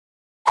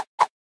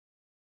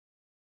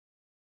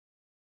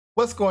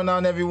What's going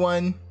on,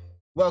 everyone?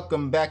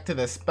 Welcome back to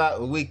the spot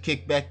where we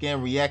kick back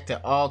and react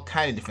to all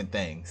kind of different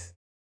things.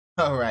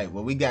 Alright,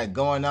 what we got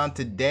going on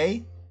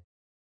today?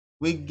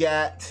 We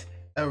got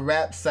a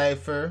rap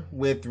cypher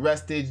with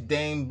Rustage,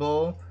 Dame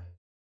Bull,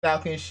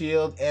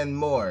 Falconshield, and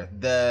more.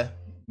 The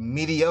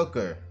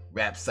Mediocre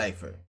rap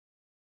cypher.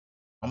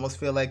 Almost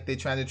feel like they're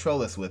trying to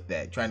troll us with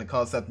that, trying to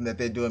call something that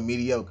they're doing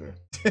mediocre.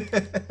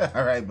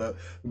 Alright, but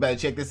we better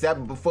check this out.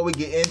 But before we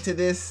get into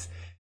this,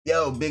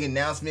 yo, big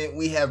announcement.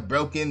 We have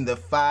broken the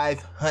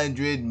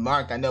 500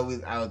 mark. I know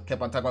I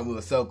kept on talking about we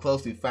were so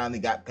close. We finally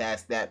got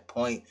past that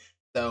point.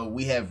 So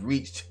we have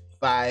reached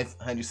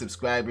 500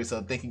 subscribers.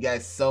 So thank you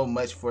guys so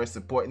much for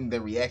supporting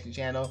the reaction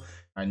channel.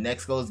 Our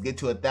next goal is to get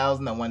to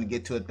 1,000. I want to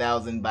get to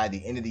 1,000 by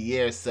the end of the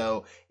year.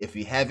 So if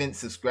you haven't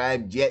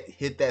subscribed yet,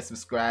 hit that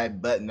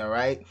subscribe button, all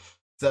right?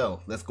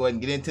 So let's go ahead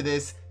and get into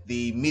this.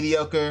 The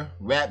Mediocre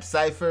rap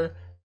cypher.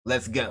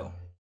 Let's go.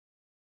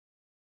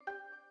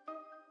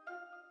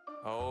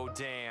 Oh,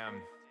 damn.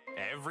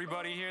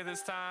 Everybody here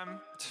this time?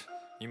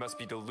 You must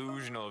be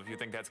delusional if you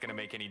think that's gonna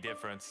make any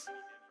difference.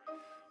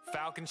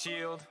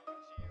 Falconshield,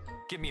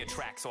 give me a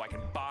track so I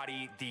can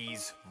body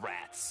these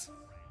rats.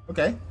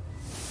 Okay.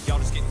 Y'all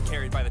just getting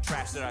carried by the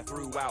trash that I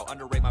threw out.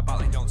 Underrate my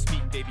bottle, don't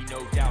speak, baby,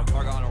 no doubt.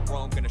 Targa on a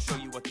roam, gonna show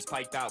you what this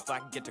pipe out.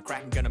 Flack and get to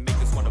cracking, gonna make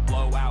this one to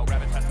blow out.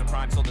 Rabbit past the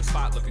prime, sold the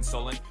spot, looking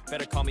stolen.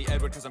 Better call me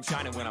Edward, cause I'm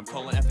shining when I'm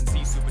pulling.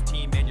 F&C super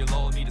team, man, you're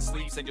lulling me to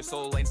sleep. Send your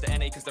soul lanes to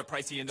NA, cause they're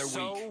pricey and they're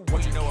weak.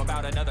 What you know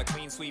about another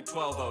clean sweep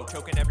 12-0?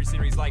 Choking every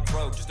series like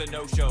bro, just a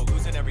no-show.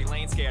 Losing every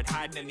lane, scared,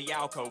 hiding in the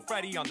alcove.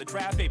 Freddy on the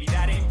draft, baby,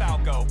 that ain't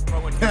Falco.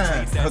 Throwing new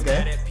tweets, that's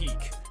dead at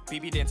peak.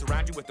 BB dance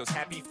around you with those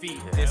happy feet.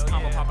 This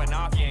combo popping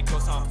off, you ain't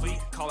close on fleek.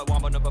 Call it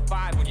Wombo number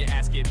 5 when your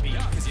ass get beat.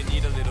 Cause you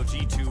need a little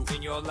G2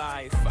 in your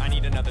life. I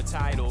need another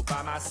title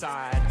by my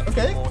side. A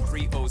few more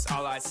 3-0's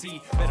all I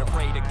see. Better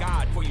pray to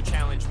God before you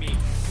challenge me.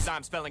 Cause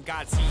I'm spelling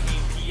God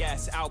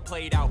C-E-P-S.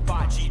 Outplayed,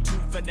 outfought,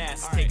 G2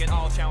 finesse. Taking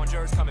all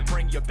challengers, come and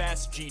bring your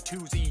best.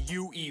 G2's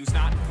EU, EU's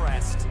not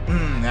impressed.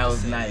 That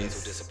was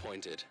nice.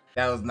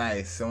 That was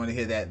nice. I want to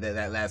hear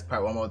that last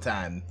part one more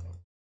time.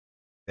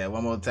 That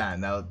one more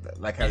time. Now,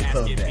 like how you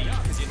closed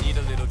that. Cause you need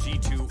a little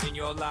G2 in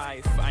your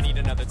life. I need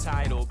another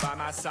title by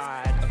my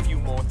side. A few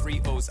more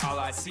 3-0's all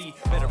I see.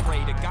 Better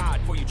pray to God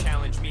before you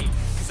challenge me.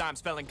 Cause I'm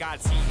spelling God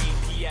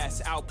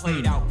C-E-P-S.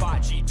 Outplayed,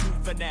 outfought,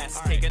 G2 finesse.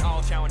 Taking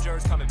all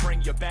challengers, come and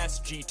bring your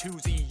best.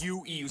 G2's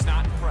EU, EU's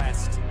not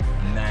impressed.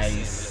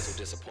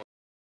 Nice.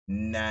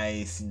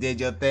 Nice. You did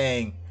your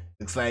thing.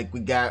 Looks like we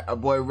got our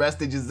boy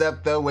Rustage is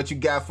up though. What you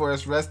got for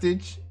us,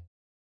 Rustage?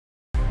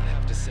 I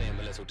have to say I'm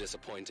a little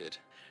disappointed.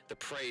 The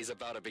prey's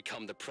about to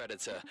become the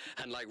predator,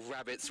 and like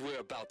rabbits,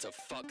 we're about to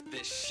fuck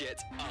this shit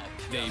up.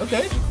 They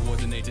be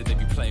uncoordinated, they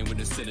be playing with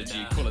the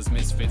synergy. Call us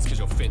misfits, cause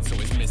your fit's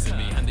always missing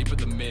me. And they put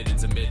the mid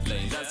into mid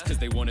lane. That's cause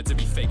they wanted to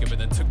be faker, but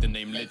then took the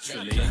name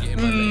literally. Get in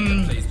my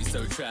lane, the plays be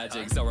so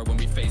tragic. Zara, when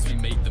we face, we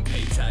make them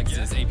pay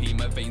taxes. AP in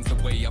my veins, the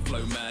way I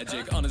flow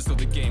magic. Understood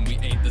the game, we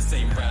ain't the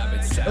same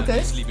rabbits.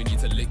 Savage, leaving you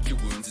to lick your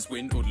wounds. It's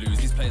win or lose.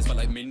 These players fight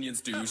like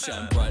minions do.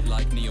 Shine bright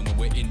like neon when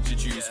we're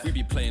introduced. We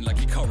be playing like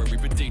Ikora, we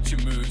predict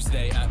your moves.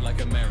 They act like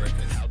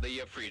Americans. How they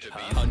are free to be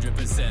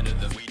 100%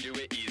 of them. We do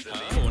it easily.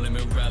 Call them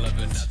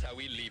irrelevant. That's how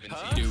we leave in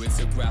Do it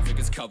so graphic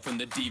as cut from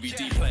the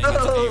DVD playing at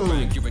the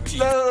A-rank. You're a G.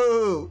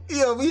 No,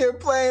 he over here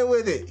playing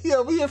with it. He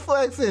over here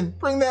flexing.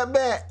 Bring that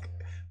back.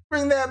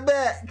 Bring that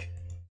back.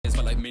 It's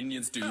like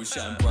minions do.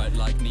 Shine bright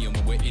like neon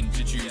when we're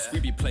introduced.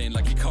 We be playing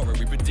like Ikora,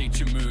 we predict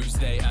your moves.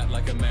 They act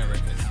like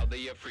Americans. How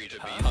they are free to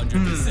be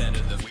 100%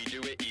 of them. We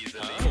do it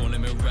easily. Call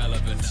them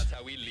irrelevant. That's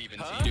how we leave in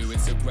Do it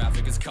so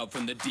graphic as cut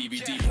from the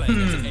DVD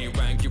playing at the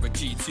A-rank. You're a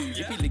G2.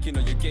 You be leaking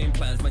on your game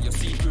plans, man. You're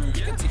see-through.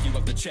 We can tick you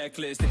up the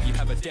checklist if you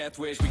have a death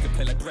wish. We can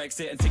play like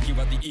Brexit and take you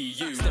out the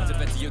EU. Step to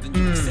better you than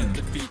you accept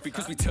defeat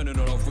because we turning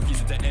all our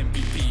rookies into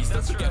MVPs.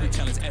 Don't forget we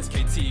challenge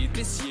SKT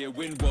this year.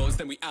 Win worlds,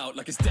 then we out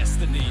like it's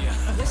destiny.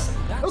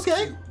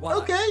 Okay.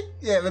 Okay.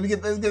 Yeah. Let's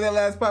get that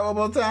last part one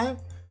more time.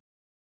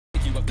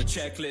 You up the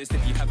checklist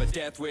if you have a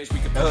death wish. We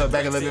can play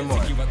back a little bit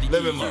more. A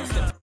little bit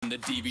more. The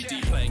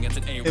DVD playing at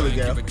an A-rank, Here we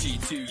go. you're a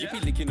G2. You be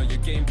linking on your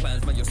game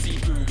plans, man, you're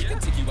see-through. We can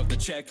take you up the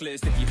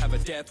checklist if you have a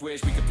death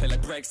wish. We can play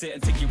like Brexit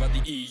and take you out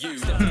the EU.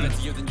 Step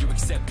better you than you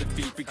accept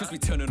defeat because we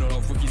turning all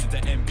our rookies into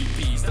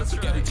MVPs. Don't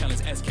forget we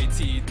challenge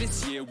SKT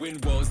this year. Win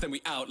worlds, then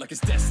we out like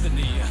it's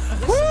destiny.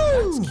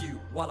 Woo!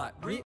 While I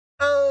read.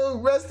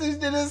 Oh, Rustage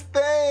did his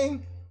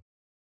thing.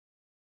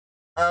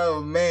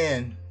 Oh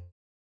man.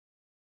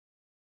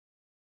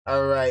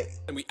 All right.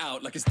 And we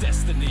out like it's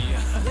destiny.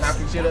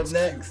 Falconshield up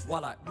next.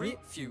 While I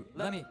refute,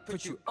 let me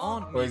put you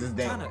on me. Where's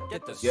this Time dang? to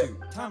get the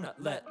suit, time to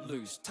let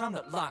loose, time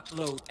to lock,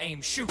 load,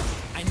 aim, shoot.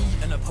 I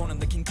need an opponent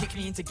that can kick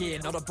me into gear,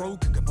 not a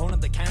broken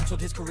component that cancelled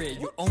his career.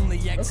 You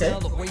only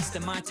excel at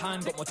wasting my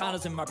time. Got more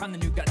titles in my brand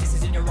than you got. This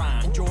is in your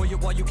rhyme. Enjoy it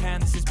while you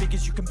can. This is big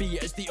as you can be.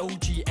 As the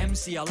OG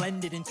MC, I'll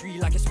end it in 3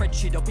 like a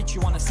spreadsheet. I'll beat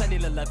you on a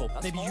cellular level.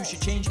 Maybe you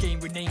should change game,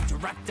 rename to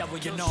Rap Devil.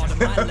 You're not at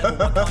my level.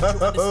 Why can't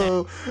you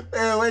understand?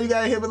 Man, why you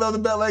gotta hit below the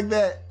belt like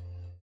that?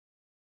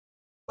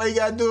 Why you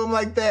gotta do him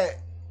like that?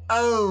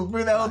 Oh,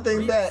 bring that whole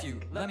thing back.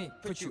 Let me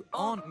put you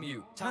on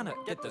mute. Time to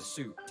get the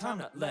suit. Time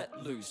to let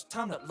loose.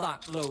 Time to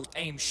lock, load,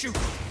 aim, shoot.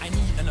 I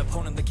need an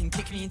opponent that can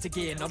kick me into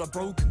gear, not a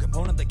broken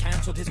component that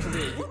cancelled his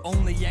career. You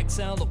only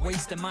excel at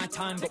wasting my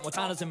time. Got more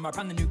titles in my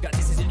brand than you got.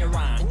 This is in your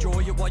rhyme. Enjoy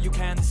it while you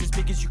can. This is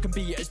big as you can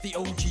be. As the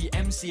OG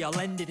MC, I'll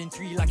end it in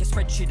 3 like a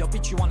spreadsheet. I'll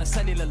pitch you on a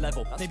cellular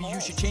level. Maybe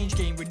you should change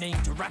game, rename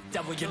to Rap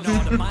Devil. You're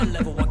not at my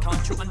level. Why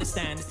can't you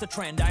understand? It's the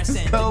trend I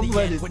send. In the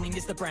end, winning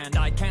is the brand.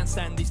 I can't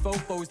stand these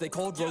fofos. They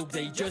called rogue.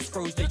 They just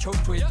froze, they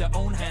choked with their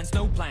own hands,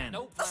 no plan.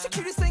 That's the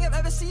cutest thing I've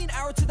ever seen.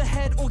 Arrow to the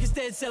head, August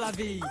dead, c'est la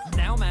vie.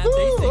 Now man,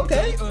 they think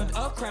they earned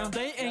a crown.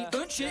 They ain't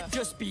earned shit,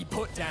 just be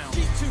put down.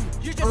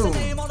 G2, you're just a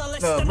name on a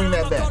list. No, bring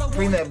that back,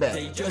 bring that back.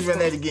 Let's run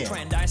that again.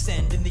 Trend I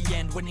send, in the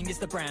end, winning is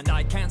the brand.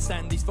 I can't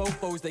stand these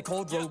fofos, they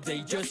called rogue. They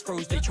just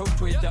froze, they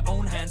choked with their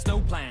own hands, no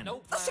plan.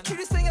 That's the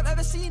cutest thing I've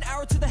ever seen.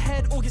 Arrow to the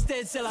head, August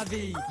dead, c'est la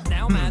vie.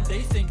 Now man,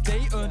 they think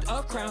they earned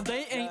a crown.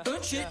 They ain't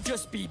earned shit,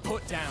 just be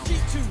put down.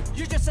 G2,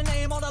 you're just a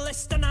name on a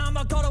list. And I'm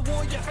a god of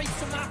war, your face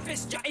to my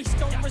fist. Your ace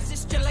don't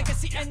resist, your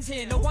legacy ends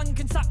here. No one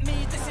can stop me,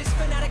 this is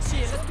Fanatic's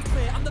year. Let's be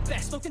clear, I'm the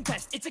best, no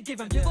contest. It's a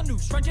given, give a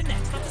noose, round your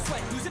neck. Not to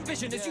sweat, losing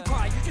vision as you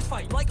cry. You just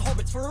fight like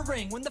hobbits for a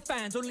ring. When the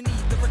fans only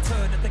need the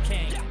return of the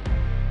king.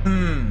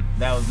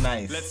 That was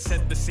nice. Let's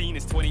set the scene.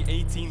 It's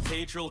 2018,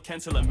 Pedro,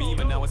 cancel a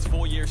meme, and now it's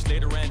 4 years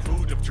later, and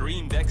who'd have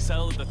dreamed?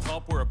 XL at the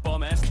top, we're a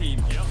bum-ass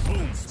team.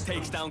 Boom,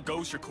 takes down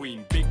Ghost, your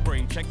queen. Big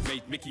brain,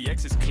 checkmate, Mickey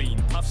X is clean.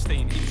 Puff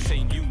stain,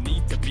 insane, you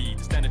need to be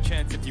to stand a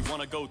chance if you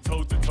wanna go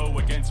toe-to-toe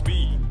against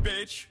me,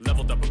 bitch.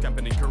 Leveled up a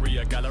camping in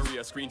Korea,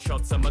 Galleria,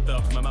 screenshots, some of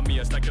dubs. Mamma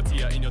mia, stack your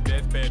tia in your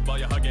deathbed while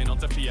you're hugging on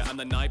Sophia. I'm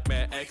the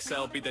nightmare,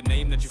 XL, be the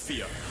name that you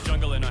fear.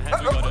 Jungle in our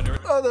hands, we got an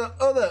earth.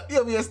 Hold up,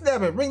 yo, you're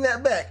snapping. Bring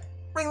that back.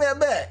 Bring that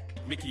back.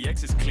 Mickey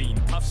X is clean,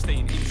 puff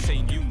stain,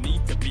 insane, you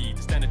need to be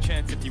to stand a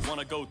chance if you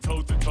wanna go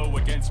toe-to-toe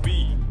against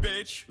me,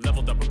 bitch.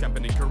 Leveled up a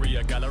camping in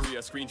Korea, Galleria,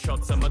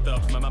 screenshots, some of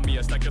dubs. Mamma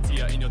mia, stack your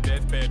tia in your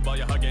deathbed while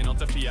you're hugging on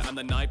Sophia. I'm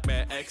the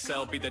nightmare,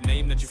 XL, be the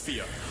name that you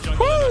fear.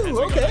 Jungle in our hands,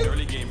 we got an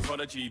early game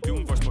prodigy.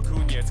 Doom vs.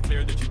 Macunia, it's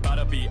clear that you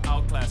gotta be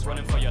outclassed.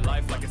 Running for your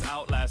life like it's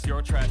Outlast.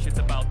 You're trash, it's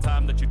about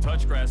time that you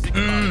touch grass. Think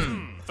about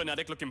it.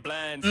 Fanatic looking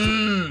bland.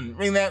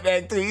 Bring that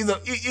back too.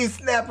 He's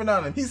snapping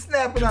on him. He's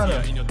snapping on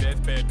him. In your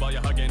deathbed while you're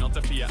hugging on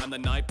Sophia. I'm the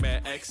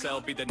nightmare, XL,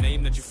 be the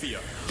name that you fear.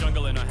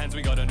 Jungle in our hands,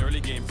 we got an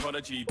early game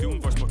prodigy. Doom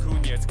vs.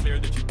 Macunia, it's clear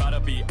that you gotta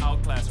be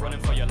outclassed. Running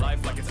for your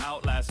life like it's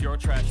Outlast. You're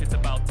trash, it's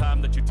about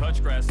time that you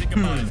touch grass. Think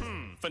about it.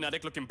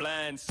 Fanatic looking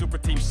bland. Super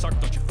team suck,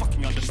 don't you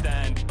fucking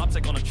understand?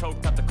 Upside on a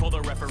choke, have to call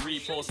the referee.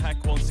 False hack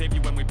won't save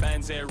you when we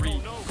ban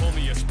Zeri. Call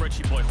me a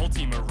spreadsheet boy, whole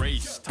team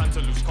erase. Time to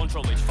lose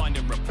control, H find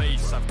and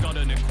replace. I've got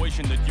an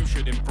equation that you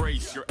should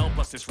embrace. Your L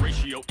plus this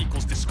ratio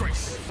equals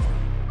disgrace.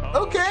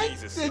 Okay,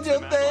 Jesus, did your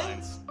thing.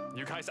 lines.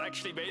 You guys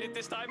actually made it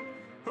this time?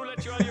 Who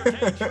let you out of your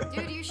cage?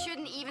 Dude, you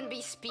shouldn't even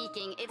be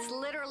speaking. It's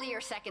literally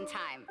your second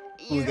time.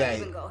 You don't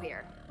even go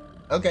here.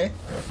 Okay.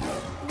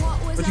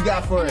 What you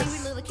got for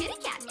us? Little kitty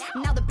cat.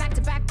 Now the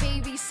back-to-back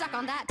baby suck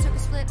on that. Took a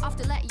split off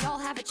to let y'all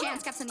have a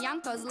chance. Caps and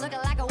Yonkos looking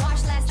like a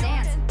wash last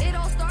dance. It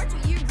all starts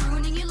with you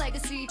ruining your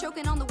legacy.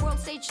 Choking on the world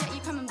stage shit,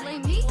 you come and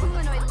blame me.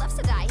 Humanoid loves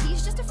to die,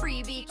 he's just a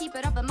freebie. Keep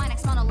it up and my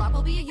next monologue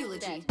will be a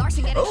eulogy.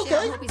 Larson getting shit,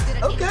 I hope he's good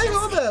at Okay,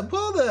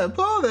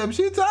 hold up.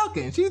 She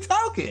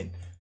talking.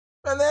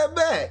 Run that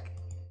back.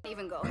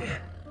 Even go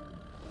here.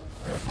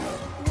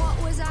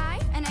 What was I?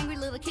 An angry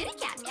little kitty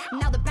cat.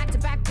 Now the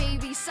back-to-back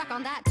baby suck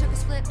on that. Took a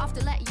split off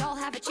to let y'all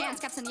have a chance.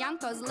 Caps and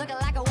Yonkos looking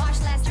like a wash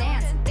last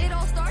dance. It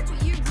all starts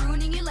with you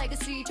ruining your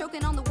legacy.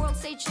 Choking on the world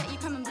stage shit, you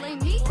come and blame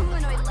me.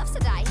 Humanoid loves to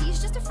die,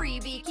 he's just a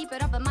freebie. Keep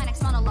it up and my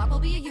next monologue will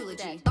be a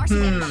eulogy.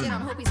 Larson getting shit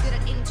on, hope he's good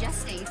at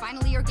ingesting.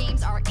 Finally your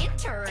games are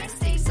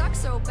interesting. Suck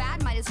so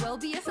bad, might as well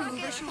be a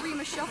Hoover.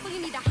 Shurima shuffle,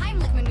 you need a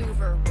Heimlich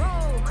maneuver.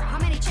 Rogue, how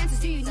many chances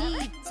do you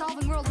need?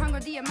 Solving world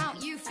hunger, the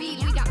amount you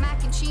feed. We got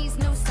mac and cheese,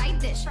 no side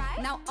dish.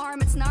 Now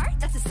arm and snar,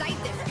 that's a side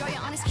dish. Joy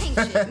on his king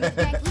shit,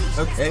 mid-bank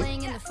leash.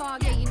 Playing in the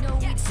fog, yeah, you know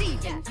we'd see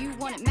him. You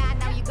want it mad,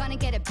 now you're gonna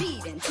get a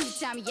beating.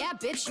 Two-time, yeah,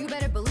 bitch, you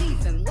better believe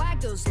him. Wag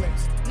those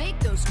lips, make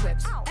those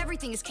quips.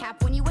 Everything is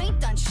cap when you ain't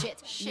done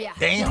shit. Yeah,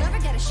 you'll never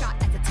get a shot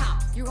at the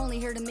top. You're only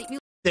here to make me.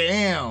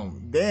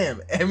 Damn.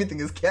 Everything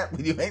is capped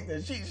when you ain't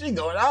done. She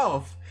going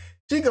off.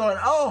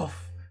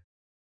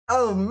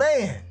 Oh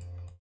man.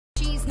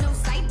 Cheese, no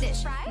side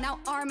dish. Now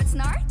arm and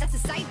snar, that's a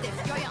side dish.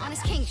 Joy on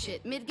his king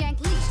shit, mid-gank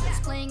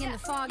leashless. Playing in the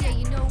fog, yeah,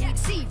 you know we'd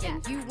see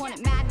him. You want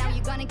it mad, now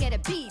you're gonna get a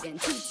beating.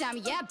 Two-time,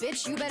 yeah,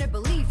 bitch, you better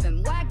believe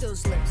him. Wag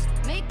those lips,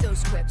 make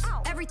those quips.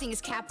 Everything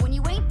is cap when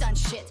you ain't done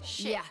shit.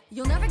 Yeah,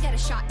 you'll never get a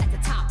shot at the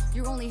top.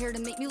 You're only here to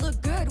make me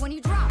look good when you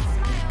drop.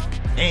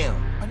 Damn.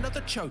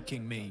 Another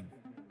choking meme.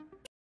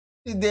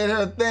 She did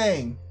her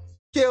thing.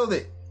 Killed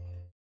it.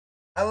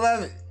 I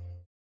love it.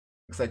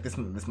 Looks like this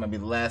might be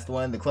the last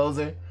one, the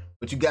closer.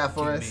 What you got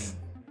for us?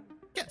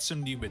 Get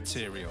some new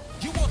material.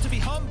 You want to be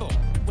humble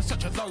with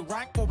such a low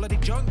rank for bloody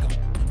jungle.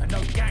 And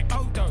no gang,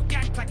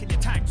 gang clacking your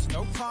tanks.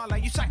 No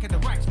parlay, you sacking the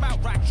racks.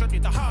 Mount rack, showed you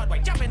the hard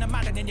way. Jumping and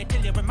Madden in your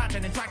kill, you're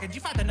imagining dragons.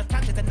 You've had enough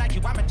planted and now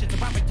you amateurs to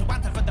average to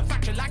answer for the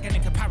fact you're lagging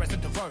in comparison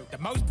to road. The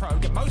most pro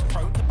to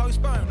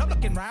postpone.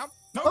 second round.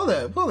 No.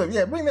 Hold up.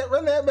 Yeah,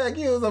 run that back.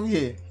 He was over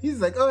here.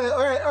 He's like, all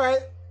right.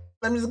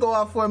 Let me just go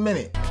off for a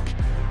minute.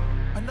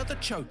 Another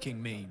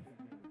choking meme.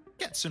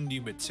 Get some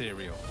new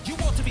material. You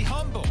want to be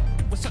humble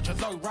with such a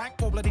low rank,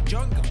 all bloody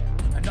jungle.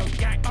 And no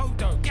gang,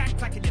 gang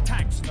clacking your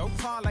tanks. No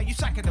parlay, you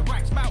sacking the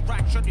racks, mouth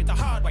rack, showed you the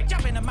hard way.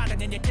 Jump in a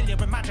Madden and you kill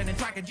your imagining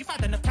dragons. You've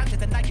had enough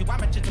chances and now you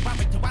amateurs to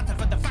ravage to answer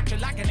for the fact you're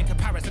lacking in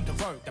comparison to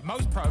road. The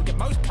most prone to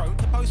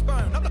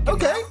postpone. I'm looking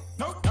okay.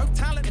 No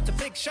talent, it's a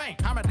big shame.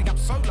 Apparently I'm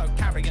solo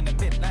carrying the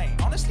mid lane.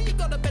 Honestly, you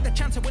got a better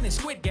chance of winning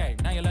Squid Game.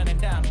 Now you're learning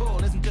down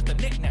ball isn't just a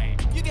nickname.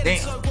 You get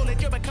it so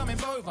bullied, you're becoming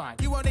bovine.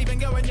 You won't even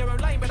go in your own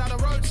lane without a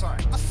road sign.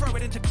 I throw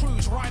it into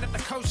cruise right at the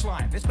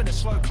coastline. It's been a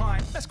slow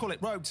climb, let's call it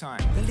road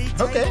time. The league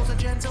table's a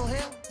gentle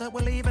hill that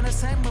will even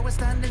ascend where we're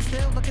standing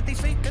still. Look at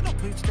these feet, they're not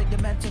boots that you're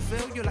meant to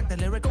feel. You like the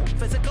lyrical,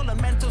 physical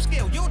and mental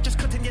skill. You're just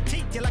cutting your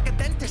teeth, you're like a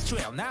dentist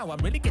drill. Now I'm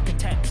really getting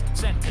tense,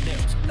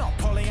 sentinels. Not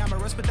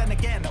polyamorous, but then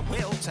again I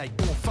will take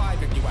all 5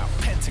 of you out,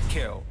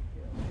 pentakill.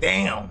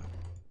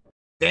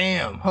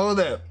 Damn, hold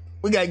up.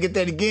 We gotta get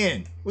that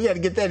again.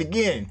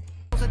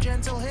 A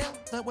gentle hill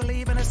that will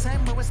even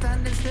ascend where we're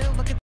standing still.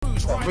 Look at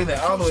right, bring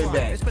that all the way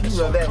back. You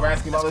love that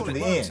rascal all the way to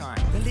the end.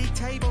 The league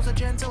table's a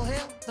gentle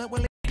hill that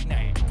will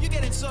nickname. You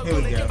get it so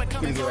bullied, you're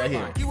becoming right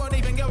here. You won't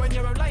even go in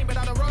your own lane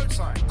without a road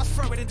sign. I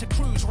throw it into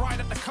cruise right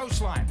at the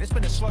coastline. It's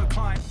been a slow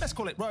climb, let's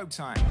call it road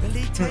time. The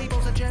league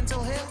table's a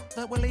gentle hill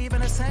that will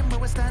even ascend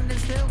where we're standing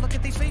still. Look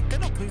at these feet, they're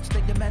not boots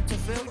that you're meant to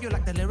feel. You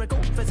like the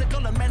lyrical,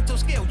 physical and mental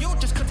skill. You're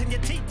just cutting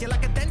your teeth, you're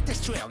like a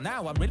dentist drill.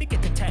 Now I'm really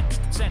getting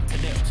tense,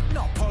 sentinels.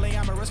 Not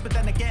polyamorous, but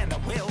then again I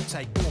will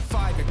take all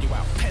 5 of you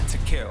out,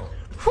 pentakill.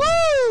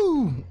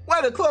 Woo!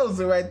 What a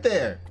closer right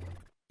there.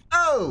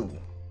 Oh!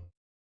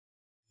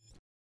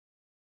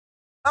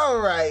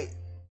 Alright.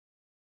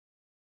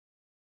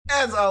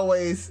 As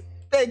always,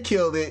 they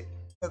killed it.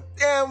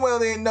 Damn well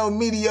there ain't no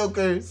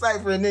mediocre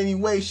Cypher in any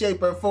way,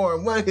 shape, or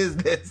form. What is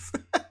this?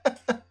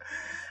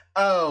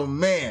 Oh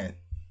man.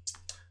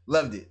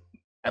 Loved it.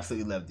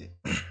 Absolutely loved it.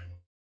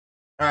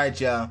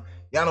 Alright, y'all.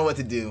 Y'all know what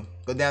to do.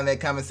 Go down in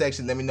that comment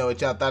section. Let me know what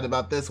y'all thought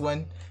about this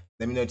one.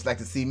 Let me know what you'd like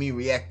to see me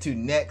react to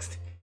next.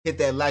 Hit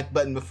that like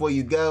button before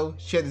you go.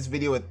 Share this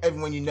video with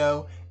everyone you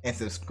know. And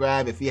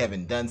subscribe if you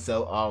haven't done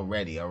so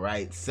already.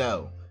 Alright,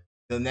 so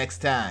till next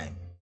time,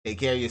 take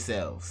care of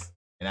yourselves.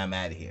 And I'm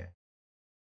out of here.